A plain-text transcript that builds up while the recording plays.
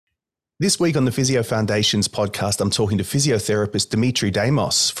This week on the Physio Foundations podcast, I'm talking to physiotherapist Dimitrie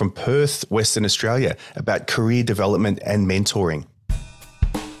Damos from Perth, Western Australia, about career development and mentoring.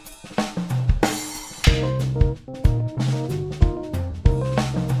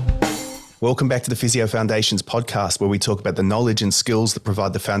 Welcome back to the Physio Foundations podcast, where we talk about the knowledge and skills that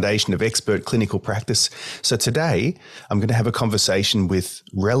provide the foundation of expert clinical practice. So today, I'm going to have a conversation with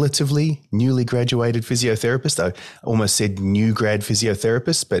relatively newly graduated physiotherapist. I almost said new grad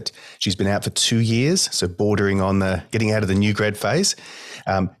physiotherapist, but she's been out for 2 years, so bordering on the getting out of the new grad phase.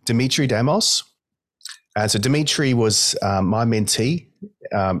 Dimitrie Damos. So Dimitrie was my mentee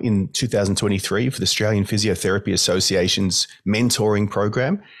in 2023 for the Australian Physiotherapy Association's mentoring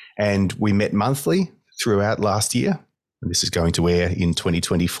program. And we met monthly throughout last year. And this is going to air in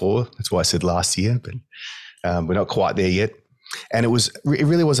 2024. That's why I said last year, but we're not quite there yet. And it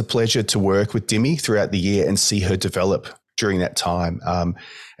really was a pleasure to work with Dimi throughout the year and see her develop during that time.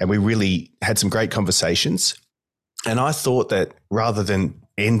 And we really had some great conversations. And I thought that rather than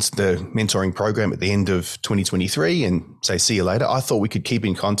end the mentoring program at the end of 2023 and say, see you later, I thought we could keep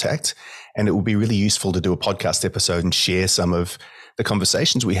in contact, and it would be really useful to do a podcast episode and share some of the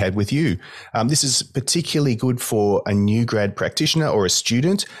conversations we had with you. This is particularly good for a new grad practitioner or a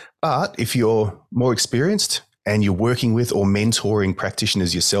student, but if you're more experienced and you're working with or mentoring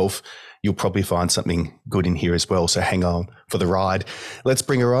practitioners yourself, you'll probably find something good in here as well. So hang on for the ride. Let's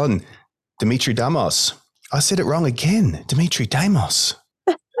bring her on. Dimitrie Damos. I said it wrong again. Dimitrie Damos.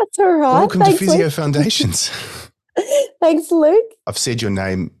 That's all right. Welcome to Physio Foundations. Thanks, Luke. I've said your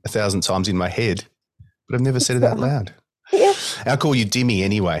name 1,000 times in my head, but I've never said it out loud. Yeah. I'll call you Dimmy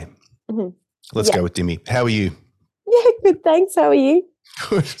anyway. Mm-hmm. Let's go with Dimmy. How are you? Yeah, good. Thanks. How are you?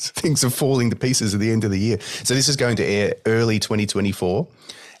 Good. Things are falling to pieces at the end of the year. So this is going to air early 2024,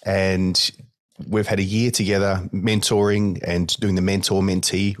 and we've had a year together mentoring and doing the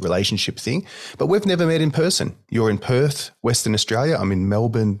mentor-mentee relationship thing, but we've never met in person. You're in Perth, Western Australia. I'm in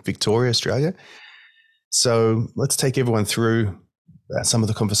Melbourne, Victoria, Australia. So let's take everyone through some of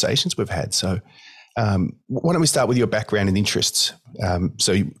the conversations we've had. So why don't we start with your background and interests?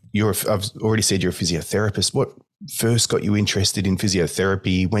 So I've already said you're a physiotherapist. What first got you interested in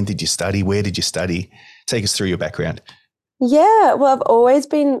physiotherapy? When did you study? Where did you study? Take us through your background. Yeah, well, I've always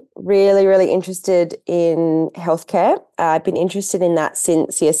been really, really interested in healthcare. I've been interested in that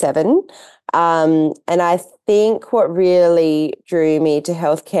since year 7. And I think what really drew me to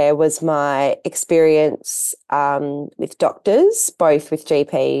healthcare was my experience with doctors, both with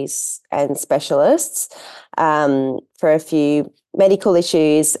GPs and specialists, for a few medical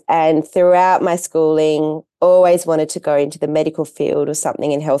issues. And throughout my schooling, always wanted to go into the medical field or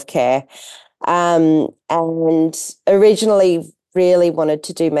something in healthcare. And originally really wanted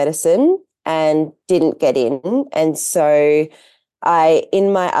to do medicine and didn't get in. And so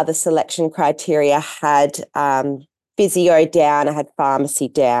in my other selection criteria, had physio down, I had pharmacy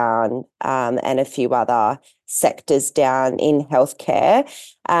down, and a few other sectors down in healthcare.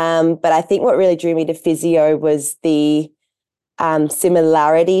 But I think what really drew me to physio was the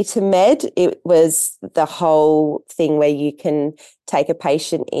similarity to med. It was the whole thing where you can take a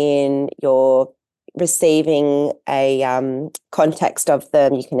patient in, you're receiving a context of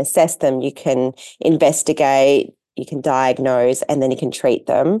them, you can assess them, you can investigate, you can diagnose, and then you can treat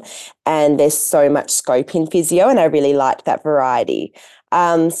them. And there's so much scope in physio, and I really liked that variety.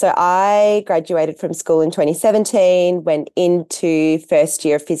 So I graduated from school in 2017, went into first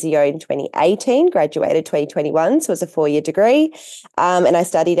year of physio in 2018, graduated 2021, so it was a 4-year degree. And I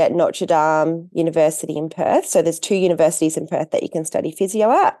studied at Notre Dame University in Perth. So there's 2 universities in Perth that you can study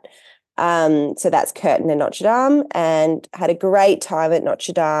physio at. So that's Curtin and Notre Dame, and had a great time at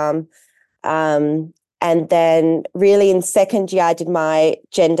Notre Dame. And then really in second year, I did my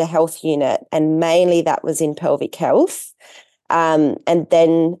gender health unit, and mainly that was in pelvic health. And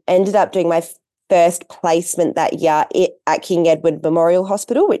then ended up doing my first placement that year at King Edward Memorial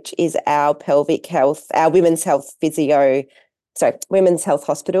Hospital, which is our pelvic health, our women's health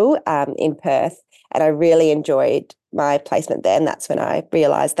hospital in Perth. And I really enjoyed my placement there. And that's when I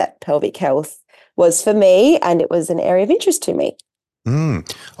realised that pelvic health was for me, and it was an area of interest to me.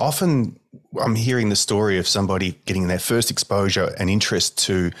 Often I'm hearing the story of somebody getting their first exposure and interest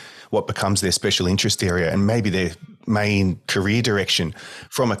to what becomes their special interest area and maybe their main career direction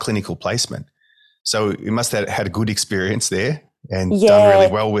from a clinical placement. So you must have had a good experience there and done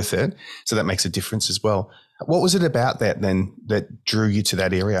really well with it. So that makes a difference as well. What was it about that then that drew you to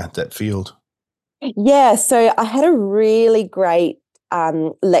that area, that field? Yeah, so I had a really great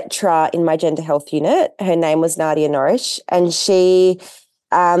lecturer in my gender health unit. Her name was Nadia Norrish, and she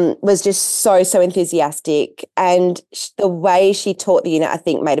was just so enthusiastic. And the way she taught the unit, I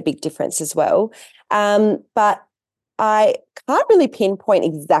think, made a big difference as well. But I can't really pinpoint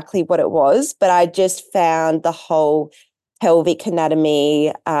exactly what it was, but I just found the whole pelvic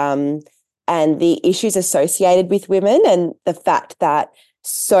anatomy and the issues associated with women, and the fact that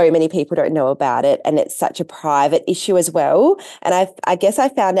so many people don't know about it, and it's such a private issue as well. And I guess I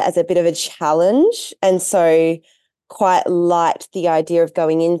found it as a bit of a challenge, and so quite liked the idea of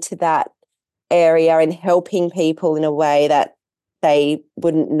going into that area and helping people in a way that they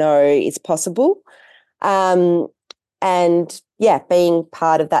wouldn't know is possible. And yeah, being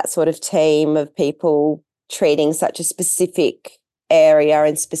part of that sort of team of people treating such a specific area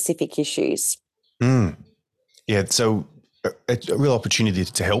and specific issues. Yeah, so a real opportunity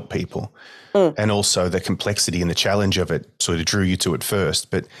to help people, and also the complexity and the challenge of it sort of drew you to it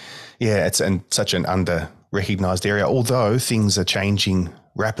first. But yeah, it's such an under-recognised area, although things are changing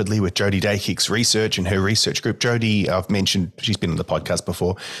rapidly with Jodie Daykick's research and her research group. Jodie, I've mentioned, she's been on the podcast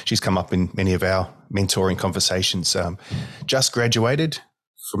before. She's come up in many of our mentoring conversations. Just graduated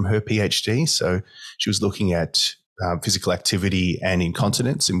from her PhD, so she was looking at physical activity and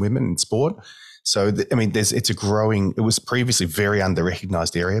incontinence in women in sport. So, it's a growing, it was previously very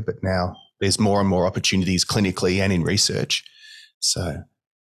under-recognised area, but now there's more and more opportunities clinically and in research. So,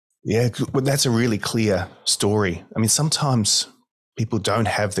 yeah, that's a really clear story. I mean, sometimes people don't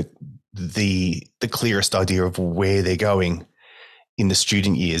have the clearest idea of where they're going in the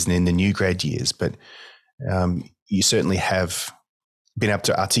student years and in the new grad years, but you certainly have been able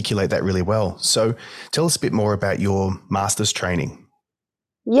to articulate that really well. So tell us a bit more about your master's training.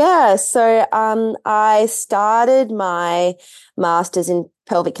 Yeah, so I started my master's in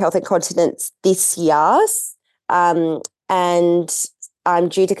pelvic health and continence this year, and I'm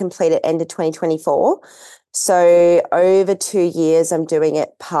due to complete it end of 2024. So over 2 years, I'm doing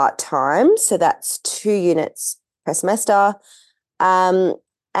it part-time. So that's 2 units per semester.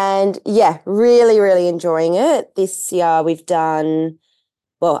 And yeah, really enjoying it. This year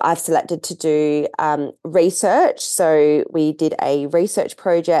I've selected to do research. So we did a research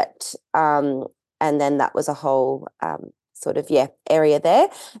project, and then that was a whole area there.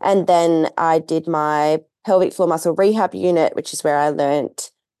 And then I did my pelvic floor muscle rehab unit, which is where I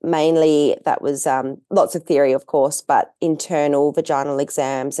learnt mainly, that was lots of theory, of course, but internal vaginal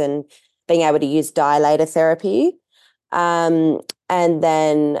exams and being able to use dilator therapy. And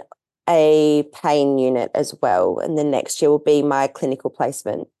then a pain unit as well. And then next year will be my clinical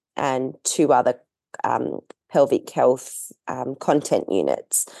placement and 2 other pelvic health content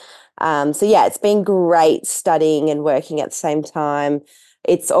units. So yeah, it's been great studying and working at the same time.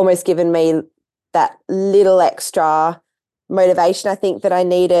 It's almost given me that little extra motivation, I think, that I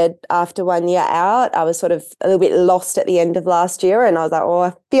needed after 1 year out. I was sort of a little bit lost at the end of last year, and I was like,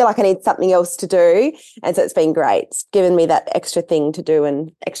 I feel like I need something else to do. And so it's been great. It's given me that extra thing to do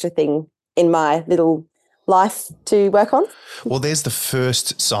and extra thing in my little life to work on. Well, there's the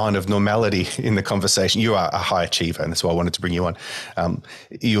first sign of normality in the conversation. You are a high achiever, and that's why I wanted to bring you on.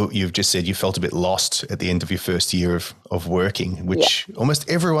 You've just said you felt a bit lost at the end of your first year of working, which almost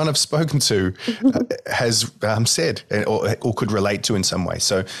everyone I've spoken to has said or could relate to in some way.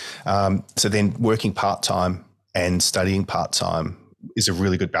 So then working part-time and studying part-time is a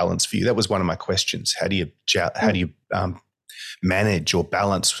really good balance for you. That was one of my questions. How do you manage or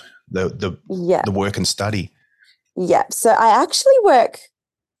balance the work and study? Yeah. So I actually work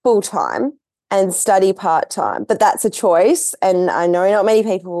full-time and study part-time, but that's a choice. And I know not many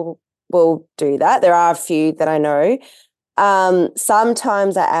people will do that. There are a few that I know.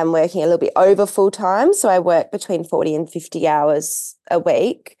 Sometimes I am working a little bit over full-time. So I work between 40 and 50 hours a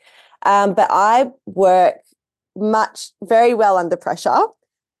week. But I work very well under pressure.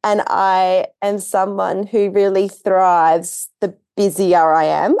 And I am someone who really thrives the busier I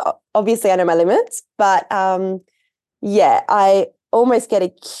am. Obviously, I know my limits, but I almost get a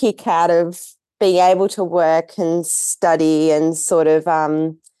kick out of being able to work and study, and sort of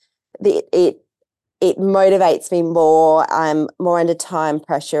it motivates me more. I'm more under time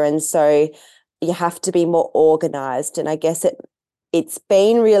pressure, and so you have to be more organised. And I guess it's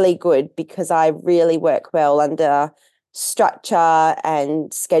been really good because I really work well under structure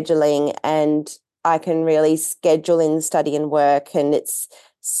and scheduling, and I can really schedule in study and work, and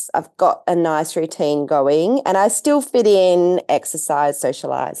I've got a nice routine going, and I still fit in exercise,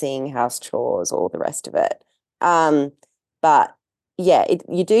 socializing, house chores, all the rest of it. But yeah,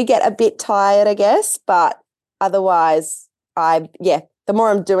 you do get a bit tired, I guess, but otherwise the more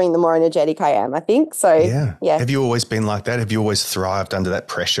I'm doing, the more energetic I am, I think. So yeah. Have you always been like that? Have you always thrived under that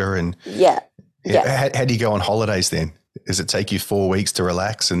pressure? And yeah. How do you go on holidays then? Does it take you 4 weeks to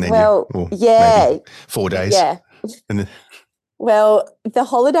relax and then maybe 4 days? Yeah. And then, Well, the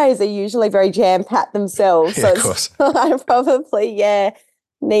holidays are usually very jam-packed themselves. yeah, of course. I probably,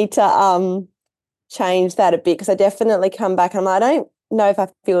 need to change that a bit, because I definitely come back and I don't know if I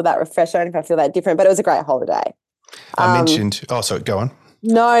feel that refreshed. I don't know if I feel that different, but it was a great holiday. I mentioned, sorry, go on.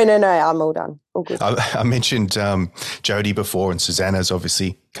 No, I'm all done. All good. I mentioned Jody before, and Susanna's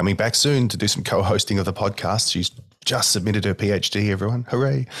obviously coming back soon to do some co-hosting of the podcast. She's just submitted her PhD, everyone.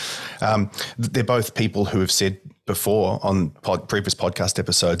 Hooray. They're both people who have said before on previous podcast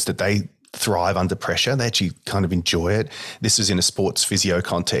episodes that they thrive under pressure. They actually kind of enjoy it. This is in a sports physio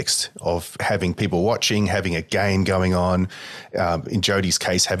context of having people watching, having a game going on. In Jody's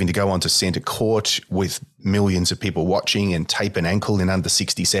case, having to go onto centre court with millions of people watching and tape an ankle in under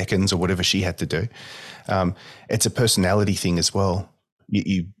 60 seconds or whatever she had to do. It's a personality thing as well.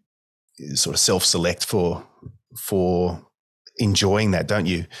 You sort of self-select for enjoying that, don't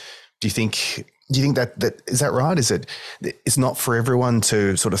you? Do you think that is that right? Is it's not for everyone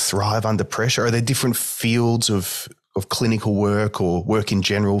to sort of thrive under pressure? Are there different fields of clinical work or work in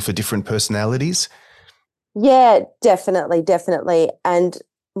general for different personalities? Yeah, definitely. And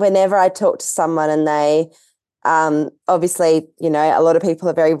whenever I talk to someone and they, obviously, a lot of people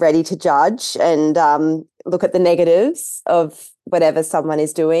are very ready to judge and look at the negatives of whatever someone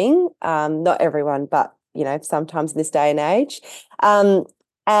is doing. Not everyone, but, sometimes in this day and age.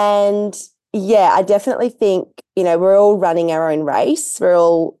 And yeah, I definitely think, we're all running our own race. We're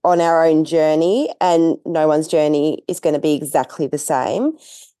all on our own journey, and no one's journey is going to be exactly the same.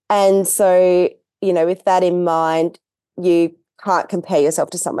 And so, with that in mind, you can't compare yourself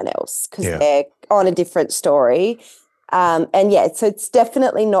to someone else because they're on a different story. So it's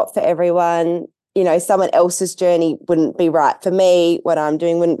definitely not for everyone. Someone else's journey wouldn't be right for me. What I'm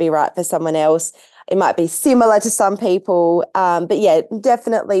doing wouldn't be right for someone else. It might be similar to some people, but yeah,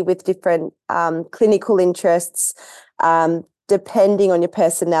 definitely with different clinical interests, depending on your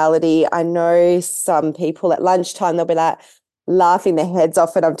personality. I know some people at lunchtime, they'll be like laughing their heads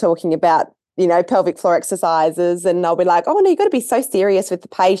off when I'm talking about, pelvic floor exercises, and they'll be like, oh, no, you've got to be so serious with the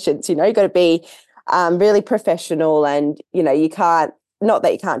patients, you've got to be really professional, and, you can't, not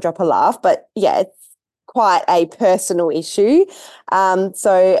that you can't drop a laugh, but yeah, it's quite a personal issue. And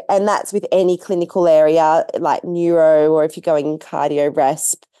that's with any clinical area like neuro, or if you're going in cardio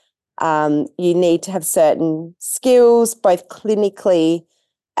resp, you need to have certain skills, both clinically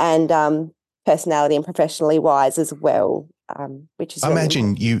and personality and professionally wise as well, which is I really imagine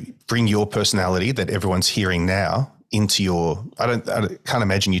important. you bring your personality that everyone's hearing now into your, I can't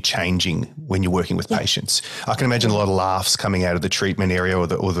imagine you changing when you're working with patients. I can imagine a lot of laughs coming out of the treatment area or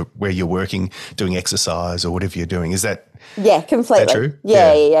the where you're working, doing exercise or whatever you're doing. Is that completely? That true?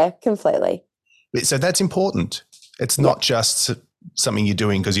 Yeah, completely. So that's important. It's not just something you're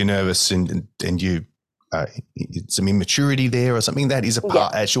doing because you're nervous and you some immaturity there or something. That is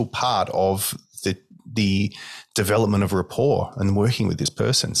actual part of the development of rapport and working with this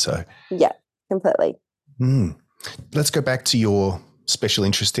person. So yeah, completely. Let's go back to your special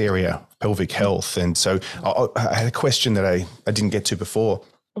interest area, pelvic health. And so I had a question that I didn't get to before.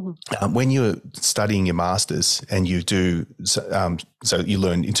 Mm-hmm. When you're studying your master's and you do, so you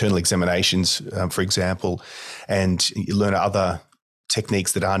learn internal examinations, for example, and you learn other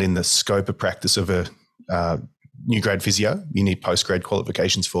techniques that aren't in the scope of practice of a new grad physio, you need post-grad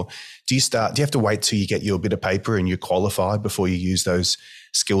qualifications for. Do you have to wait till you get your bit of paper and you're qualified before you use those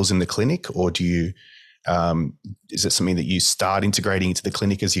skills in the clinic, or do you is it something that you start integrating into the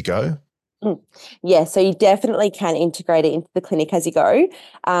clinic as you go? Yeah, so you definitely can integrate it into the clinic as you go.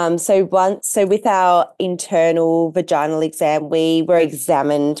 So with our internal vaginal exam, we were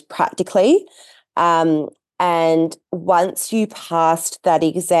examined practically. And once you passed that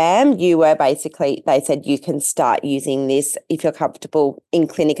exam, you were they said you can start using this if you're comfortable in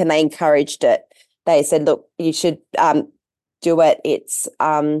clinic, and they encouraged it. They said, look, you should do it. It's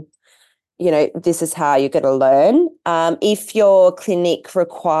this is how you're going to learn. If your clinic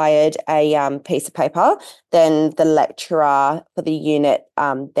required a piece of paper, then the lecturer for the unit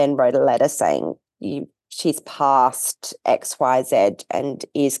then wrote a letter saying she's passed X, Y, Z and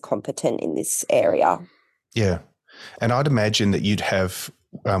is competent in this area. Yeah. And I'd imagine that you'd have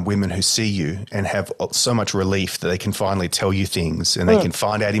women who see you and have so much relief that they can finally tell you things and they can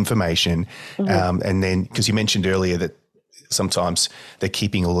find out information. Mm-hmm. And then, because you mentioned earlier that sometimes they're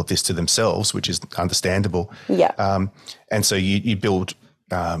keeping all of this to themselves, which is understandable. Yeah. And so you build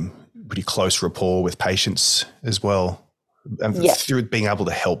pretty close rapport with patients as well, through being able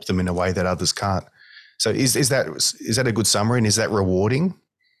to help them in a way that others can't. So is that a good summary, and is that rewarding?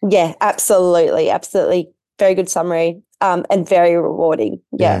 Yeah, absolutely. Very good summary. and very rewarding.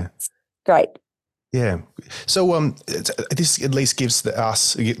 Yeah, Yeah. great. Yeah. So this at least gives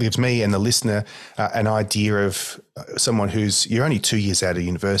gives me and the listener an idea of someone you're only 2 years out of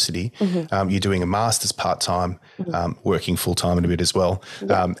university. Mm-hmm. You're doing a master's part-time, Mm-hmm. working full-time in a bit as well.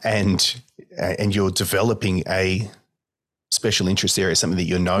 Yeah. And you're developing a special interest area, something that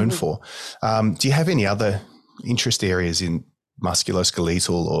you're known Mm-hmm. for. Do you have any other interest areas in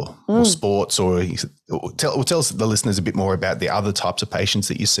musculoskeletal or sports, or tell the listeners a bit more about the other types of patients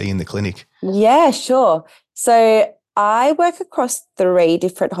that you see in the clinic? Yeah, sure. So I work across 3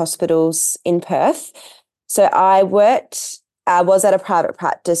 different hospitals in Perth. So I was at a private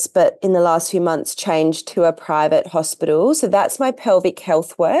practice, but in the last few months changed to a private hospital. So that's my pelvic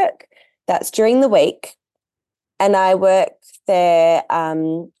health work. That's during the week. And I work there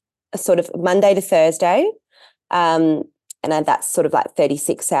sort of Monday to Thursday. And that's sort of like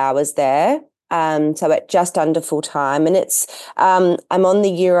 36 hours there. So at just under full time. And I'm on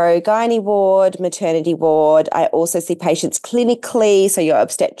the Uro-Gynae ward, maternity ward. I also see patients clinically, so your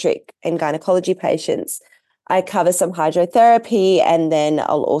obstetric and gynecology patients. I cover some hydrotherapy, and then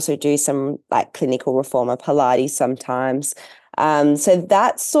I'll also do some like clinical reformer Pilates sometimes. So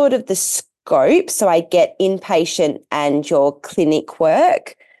that's sort of the scope. So I get inpatient and your clinic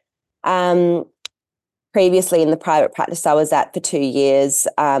work. Previously in the private practice I was at for 2 years,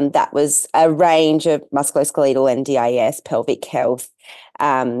 that was a range of musculoskeletal, NDIS, pelvic health,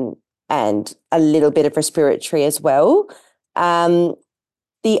 and a little bit of respiratory as well.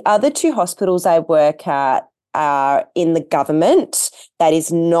 The other 2 hospitals I work at are in the government. That is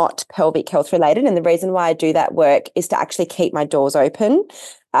not pelvic health related. And the reason why I do that work is to actually keep my doors open.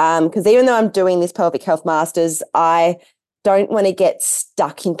 Because even though I'm doing this pelvic health masters, I don't want to get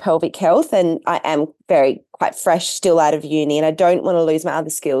stuck in pelvic health, and I am quite fresh still out of uni, and I don't want to lose my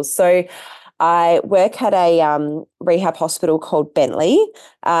other skills. So I work at a rehab hospital called Bentley,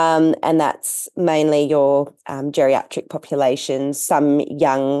 and that's mainly your geriatric population, some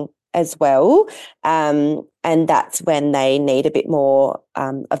young as well, and that's when they need a bit more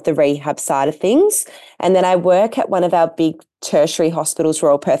of the rehab side of things. And then I work at one of our big tertiary hospitals,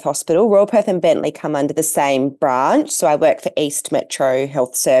 Royal Perth Hospital. Royal Perth and Bentley come under the same branch. So I work for East Metro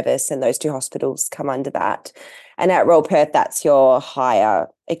Health Service, and those 2 hospitals come under that. And at Royal Perth, that's your higher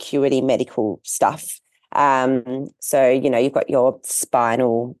acuity medical stuff. So, you've got your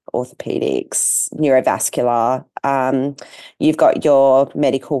spinal, orthopedics, neurovascular, you've got your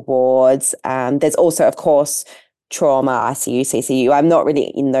medical wards. There's also, of course, trauma, ICU, CCU. I'm not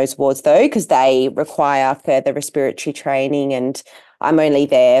really in those wards though, because they require further respiratory training, and I'm only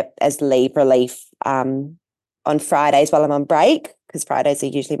there as leave relief on Fridays while I'm on break, because Fridays are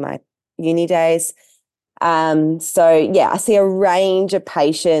usually my uni days. So yeah, I see a range of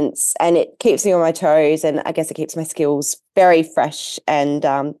patients, and it keeps me on my toes, and I guess it keeps my skills very fresh. And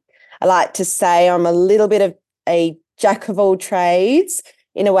I like to say I'm a little bit of a jack of all trades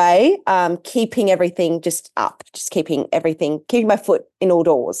in a way, keeping everything just keeping my foot in all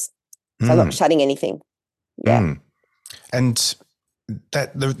doors. So I'm not shutting anything. Yeah. And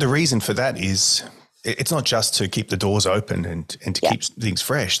that the reason for that is it's not just to keep the doors open and to keep things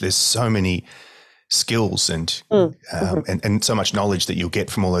fresh. There's so many skills and so much knowledge that you'll get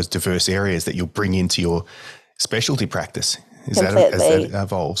from all those diverse areas that you'll bring into your specialty practice as that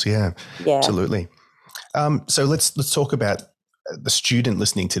evolves. Yeah, absolutely. So let's talk about the student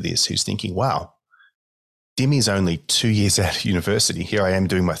listening to this who's thinking, wow, Dimmy's only 2 years out of university. Here I am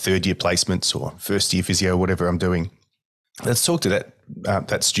doing my 3rd year placements or 1st year physio, whatever I'm doing. Let's talk to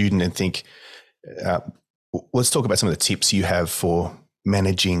that student and think, let's talk about some of the tips you have for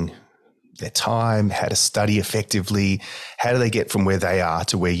managing their time, how to study effectively, how do they get from where they are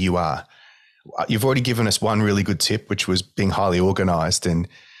to where you are. You've already given us one really good tip, which was being highly organized and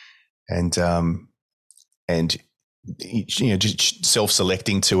just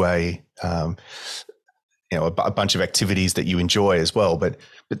self-selecting to a bunch of activities that you enjoy as well. But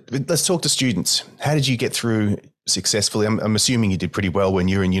let's talk to students. How did you get through successfully? I'm assuming you did pretty well when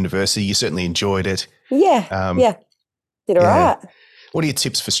you were in university. You certainly enjoyed it. Yeah. Did all right. What are your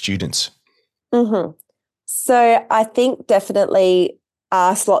tips for students? So I think definitely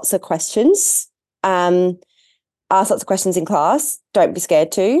ask lots of questions. Ask lots of questions in class. Don't be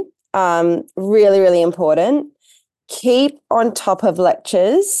scared to. Really, really important. Keep on top of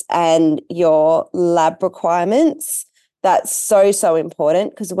lectures and your lab requirements. That's so, so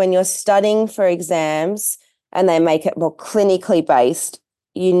important, because when you're studying for exams and they make it more clinically based,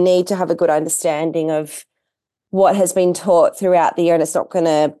 you need to have a good understanding of what has been taught throughout the year, and it's not going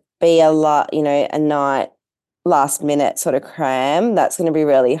to be a night last minute sort of cram. That's going to be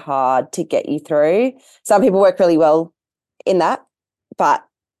really hard to get you through. Some people work really well in that, but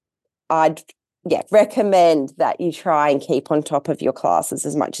I'd recommend that you try and keep on top of your classes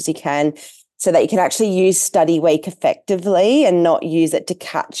as much as you can so that you can actually use study week effectively and not use it to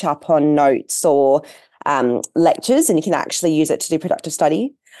catch up on notes or lectures, and you can actually use it to do productive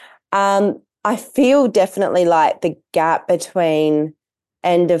study. I feel definitely like the gap between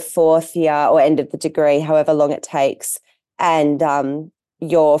end of fourth year or end of the degree, however long it takes, and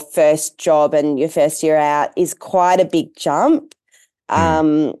your first job and your first year out is quite a big jump.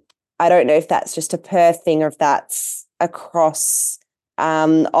 I don't know if that's just a Perth thing or if that's across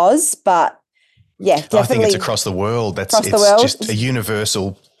Oz, but yeah, definitely. I think it's across the world. It's just a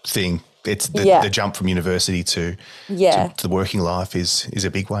universal thing. It's the jump from university to the working life is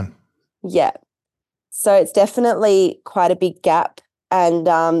a big one. Yeah. So it's definitely quite a big gap, and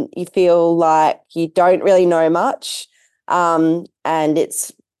you feel like you don't really know much, and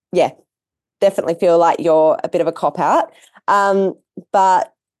it's, definitely feel like you're a bit of a cop-out.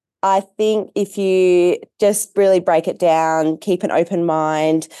 But I think if you just really break it down, keep an open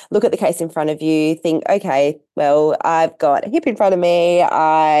mind, look at the case in front of you, think, okay, well, I've got a hip in front of me.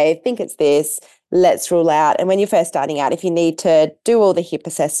 I think it's this. Let's rule out. And when you're first starting out, if you need to do all the hip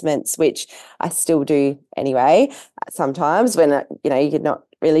assessments, which I still do anyway, sometimes when, you're not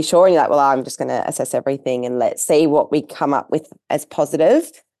really sure and you're like, well, I'm just going to assess everything and let's see what we come up with as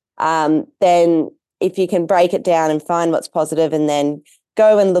positive. Then if you can break it down and find what's positive and then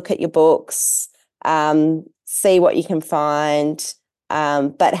go and look at your books, see what you can find.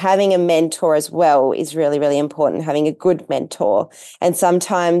 But having a mentor as well is really, really important, having a good mentor. And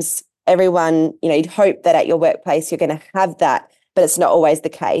sometimes everyone, you'd hope that at your workplace you're going to have that, but it's not always the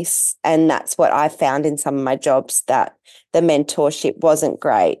case. And that's what I found in some of my jobs, that the mentorship wasn't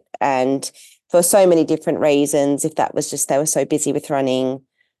great. And for so many different reasons, if that was just they were so busy with running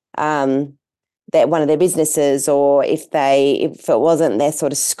that one of their businesses, or if it wasn't their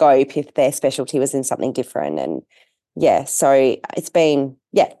sort of scope, if their specialty was in something different. And so it's been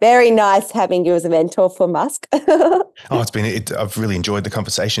very nice having you as a mentor for Musk. I've really enjoyed the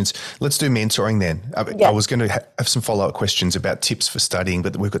conversations. Let's do mentoring then. I was going to have some follow-up questions about tips for studying,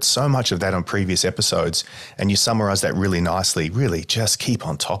 but we've got so much of that on previous episodes, and you summarised that really nicely. Really, just keep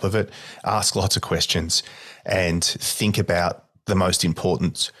on top of it, ask lots of questions, and think about the most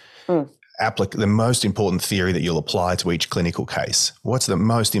important the most important theory that you'll apply to each clinical case. What's the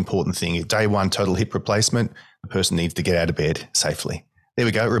most important thing? Day one, total hip replacement, the person needs to get out of bed safely. There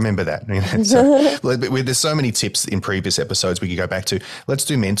we go. Remember that. There's so many tips in previous episodes we could go back to. Let's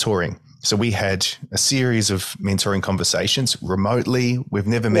do mentoring. So we had a series of mentoring conversations remotely. We've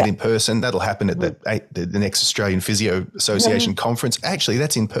never met in person. That'll happen at the next Australian Physio Association conference. Actually,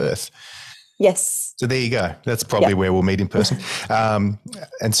 that's in Perth. Yes. So there you go. That's probably where we'll meet in person.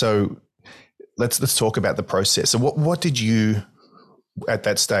 And so let's talk about the process. So what did you, at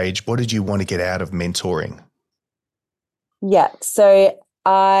that stage, what did you want to get out of mentoring? Yeah, so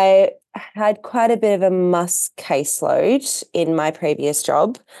I had quite a bit of a Musk caseload in my previous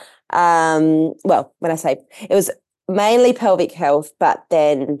job. Well, when I say it was mainly pelvic health, but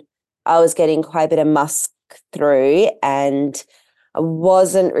then I was getting quite a bit of Musk through, and I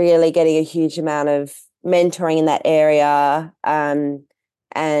wasn't really getting a huge amount of mentoring in that area.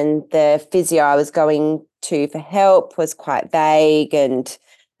 And the physio I was going to for help was quite vague and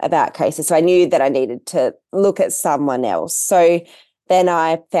about cases. So I knew that I needed to look at someone else. So then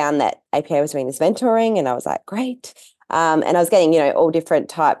I found that APA was doing this mentoring, and I was like, great. And I was getting, all different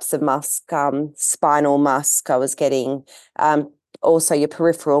types of Musk, spinal Musk. I was getting also your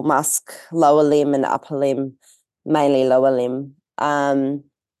peripheral Musk, lower limb and upper limb, mainly lower limb.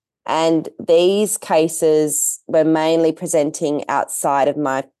 And these cases were mainly presenting outside of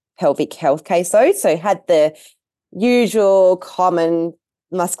my pelvic health caseload. So had the usual common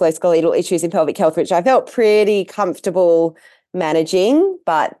musculoskeletal issues in pelvic health, which I felt pretty comfortable managing,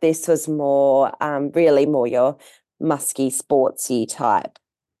 but this was more, really more your musky, sportsy type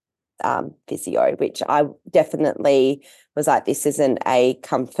physio, which I definitely was like, this isn't a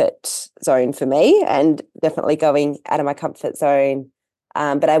comfort zone for me, and definitely going out of my comfort zone.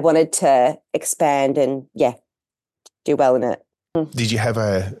 But I wanted to expand and, do well in it. Did you have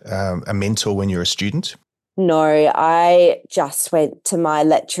a mentor when you were a student? No, I just went to my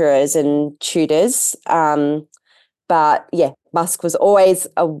lecturers and tutors. But, Musk was always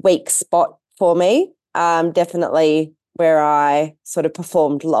a weak spot for me, definitely where I sort of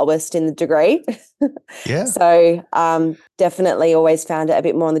performed lowest in the degree. Yeah. So definitely always found it a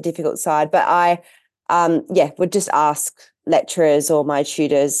bit more on the difficult side. But I, would just ask lecturers or my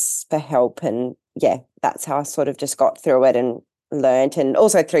tutors for help, and that's how I sort of just got through it and learnt, and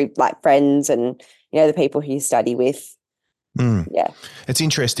also through like friends and the people who you study with. Mm. Yeah. It's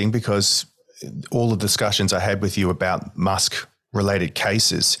interesting because all the discussions I had with you about MuSK-related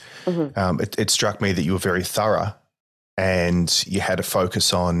cases, it struck me that you were very thorough and you had a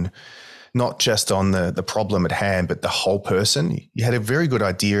focus on not just on the problem at hand, but the whole person. You had a very good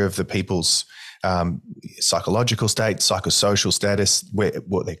idea of the people's psychological state, psychosocial status,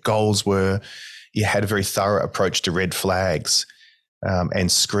 what their goals were. You had a very thorough approach to red flags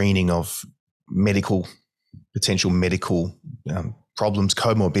and screening of potential medical problems,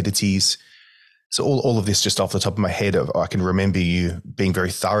 comorbidities. So all of this just off the top of my head, I can remember you being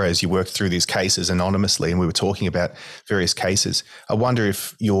very thorough as you worked through these cases anonymously, and we were talking about various cases. I wonder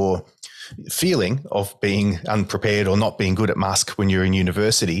if your feeling of being unprepared or not being good at MuSK when you're in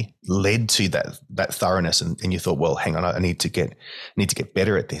university led to that thoroughness, and you thought, well, hang on, I need to get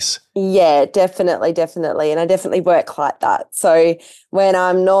better at this. Yeah, definitely. And I definitely work like that. So when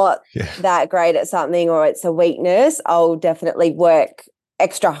I'm not that great at something or it's a weakness, I'll definitely work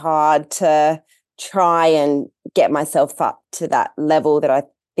extra hard to try and get myself up to that level that I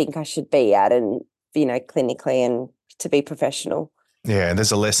think I should be at, and, clinically, and to be professional. Yeah, and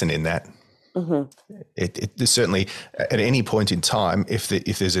there's a lesson in that. It certainly, at any point in time, if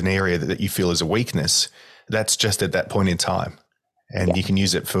there's an area that you feel is a weakness, that's just at that point in time. And you can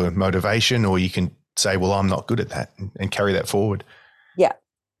use it for motivation, or you can say, well, I'm not good at that, and carry that forward. Yeah.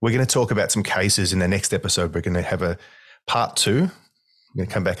 We're going to talk about some cases in the next episode. We're going to have a part 2. We're going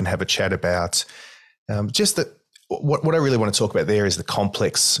to come back and have a chat about just that. What I really want to talk about there is the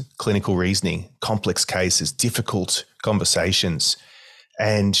complex clinical reasoning, complex cases, difficult conversations,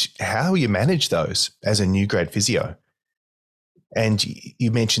 and how you manage those as a new grad physio. And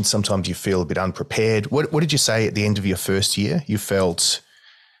you mentioned sometimes you feel a bit unprepared. What did you say at the end of your first year? You felt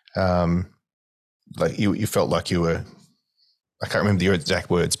like you felt like you were, I can't remember the exact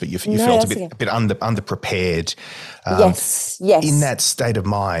words, but you felt a bit underprepared. Yes. In that state of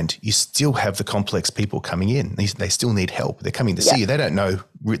mind, you still have the complex people coming in. They still need help. They're coming to see you. They don't know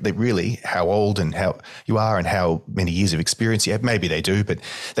really how old and how you are and how many years of experience you have. Maybe they do, but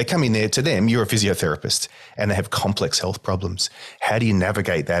they come in there. To them, you're a physiotherapist and they have complex health problems. How do you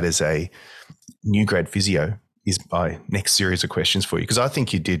navigate that as a new grad physio is my next series of questions for you, because I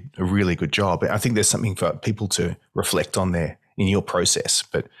think you did a really good job. I think there's something for people to reflect on there in your process,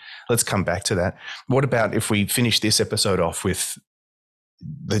 but let's come back to that. What about if we finish this episode off with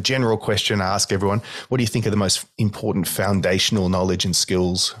the general question I ask everyone? What do you think are the most important foundational knowledge and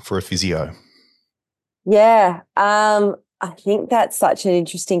skills for a physio? Yeah, I think that's such an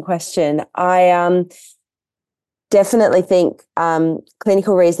interesting question. I definitely think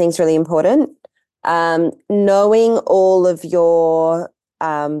clinical reasoning is really important. Knowing all of your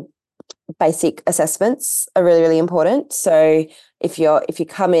basic assessments are really, really important. So if you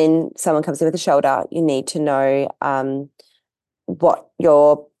come in, someone comes in with a shoulder, you need to know what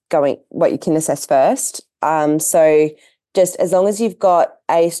you can assess first. So just as long as you've got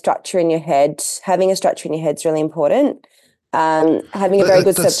a structure in your head, having a structure in your head is really important. Having a very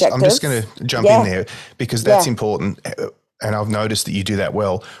good subjective. I'm just going to jump in there because that's important. And I've noticed that you do that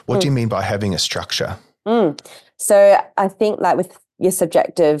well. What do you mean by having a structure? So I think like with your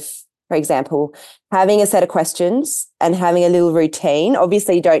subjective, for example, having a set of questions and having a little routine.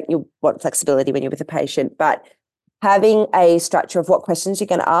 Obviously, you want flexibility when you're with a patient, but having a structure of what questions you're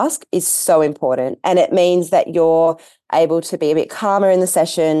going to ask is so important. And it means that you're able to be a bit calmer in the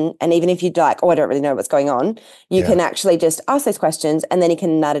session. And even if you'd like, I don't really know what's going on, you can actually just ask those questions, and then you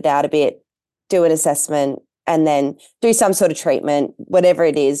can nut it out a bit, do an assessment, and then do some sort of treatment, whatever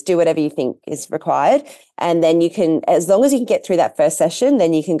it is, do whatever you think is required. And then you can, as long as you can get through that first session,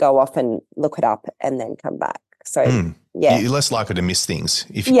 then you can go off and look it up and then come back. So, You're less likely to miss things.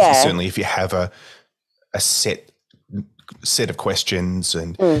 Certainly if you have a set of questions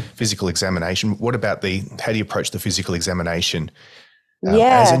and physical examination. What about how do you approach the physical examination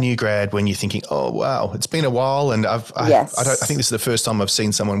as a new grad when you're thinking, oh, wow, it's been a while and I think this is the first time I've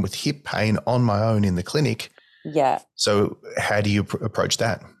seen someone with hip pain on my own in the clinic. Yeah. So how do you approach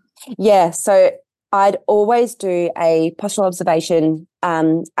that? Yeah. So I'd always do a postural observation,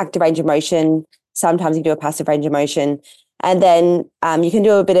 active range of motion. Sometimes you do a passive range of motion. And then you can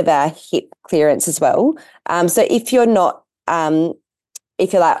do a bit of a hip clearance as well. So if you're not,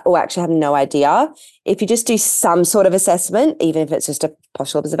 if you're like, oh, actually I have no idea, if you just do some sort of assessment, even if it's just a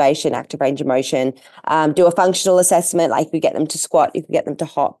postural observation, active range of motion, do a functional assessment, like you could get them to squat, you could get them to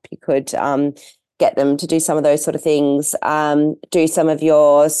hop, you could get them to do some of those sort of things, do some of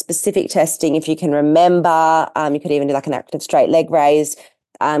your specific testing if you can remember. You could even do like an active straight leg raise,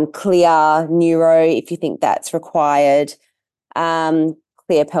 clear neuro if you think that's required. Clear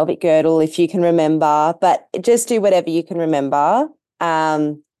clear pelvic girdle if you can remember, but just do whatever you can remember,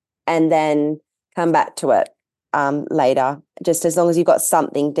 and then come back to it later. Just as long as you've got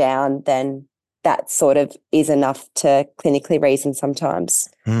something down, then that sort of is enough to clinically reason sometimes.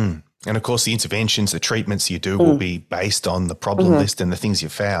 And of course, the interventions, the treatments you do will be based on the problem list and the things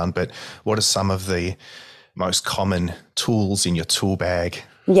you've found. But what are some of the most common tools in your tool bag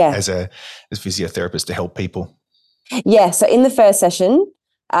as a physiotherapist to help people? Yeah. So in the first session,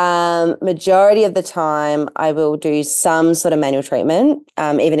 majority of the time I will do some sort of manual treatment,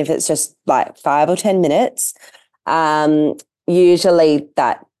 even if it's just like 5 or 10 minutes. Usually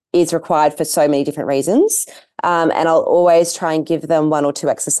that is required for so many different reasons. And I'll always try and give them 1 or 2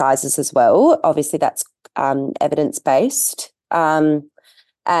 exercises as well. Obviously that's evidence-based.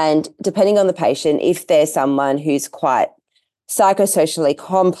 And depending on the patient, if there's someone who's quite psychosocially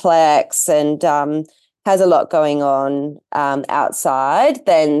complex and has a lot going on outside,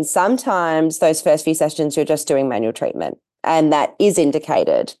 then sometimes those first few sessions you're just doing manual treatment. And that is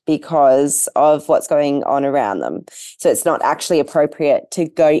indicated because of what's going on around them. So it's not actually appropriate to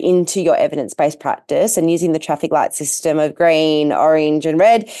go into your evidence-based practice and using the traffic light system of green, orange, and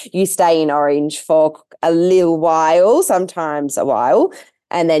red. You stay in orange for a little while, sometimes a while,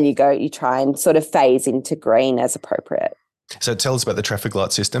 and then you try and sort of phase into green as appropriate. So tell us about the traffic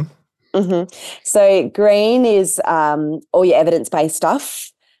light system. So green is all your evidence-based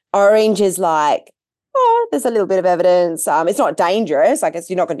stuff. Orange is like, there's a little bit of evidence. It's not dangerous. I guess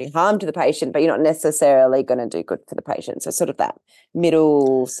you're not going to do harm to the patient, but you're not necessarily going to do good for the patient. So sort of that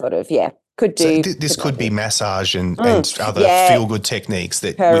middle sort of, could do. So this could be massage and other feel-good techniques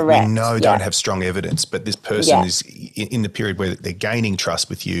that we know don't have strong evidence, but this person is in the period where they're gaining trust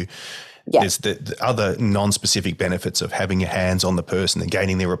with you. Yeah. There's the other non-specific benefits of having your hands on the person and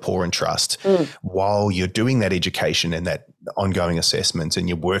gaining their rapport and trust while you're doing that education and that ongoing assessment, and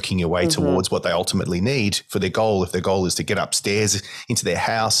you're working your way towards what they ultimately need for their goal. If their goal is to get upstairs into their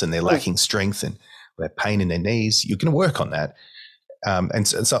house and they're lacking strength and they have pain in their knees, you can work on that. And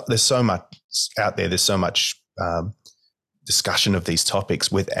so there's so much out there. There's so much discussion of these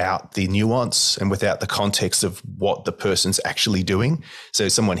topics without the nuance and without the context of what the person's actually doing. So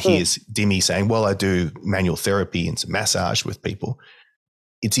someone hears Dimi saying, well, I do manual therapy and some massage with people.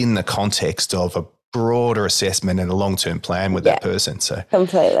 It's in the context of a broader assessment and a long-term plan with that person. So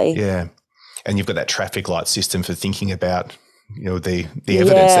completely. Yeah. And you've got that traffic light system for thinking about, the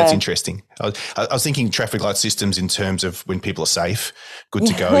evidence. That's interesting. I was thinking traffic light systems in terms of when people are safe, good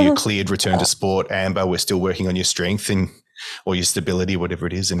to go, you're cleared, return to sport. Amber, we're still working on your strength or your stability, whatever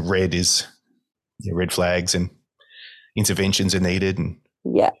it is. And red is red flags and interventions are needed and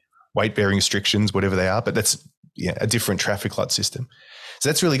weight-bearing restrictions, whatever they are. But that's a different traffic light system. So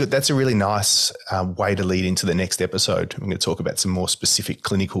that's really good. That's a really nice way to lead into the next episode. I'm going to talk about some more specific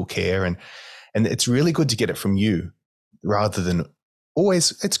clinical care, and it's really good to get it from you rather than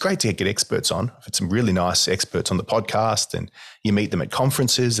always. It's great to get experts on. I've had some really nice experts on the podcast, and you meet them at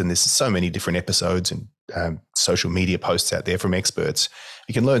conferences, and there's so many different episodes and social media posts out there from experts.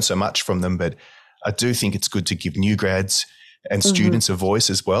 You can learn so much from them, but I do think it's good to give new grads and students a voice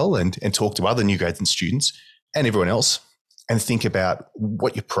as well, and talk to other new grads and students and everyone else, and think about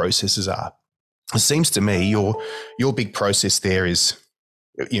what your processes are. It seems to me your big process there is,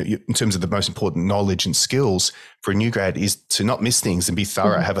 in terms of the most important knowledge and skills for a new grad, is to not miss things and be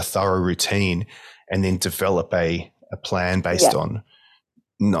thorough, have a thorough routine, and then develop a plan based on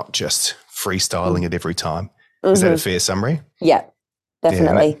not just freestyling at every time. Is that a fair summary? Yeah,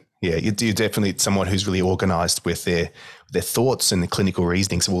 definitely. You're definitely someone who's really organised with their thoughts and the clinical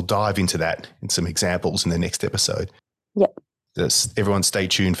reasoning. So we'll dive into that in some examples in the next episode. Yep. Just everyone stay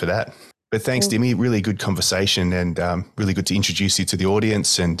tuned for that. But thanks, Dimi. Really good conversation, and really good to introduce you to the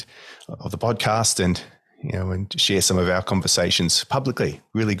audience and of the podcast, and and share some of our conversations publicly.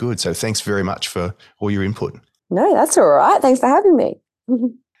 Really good. So thanks very much for all your input. No, that's all right. Thanks for having me.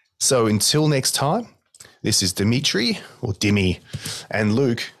 So until next time, this is Dimitrie, or Dimi, and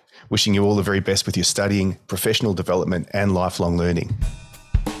Luke, wishing you all the very best with your studying, professional development, and lifelong learning.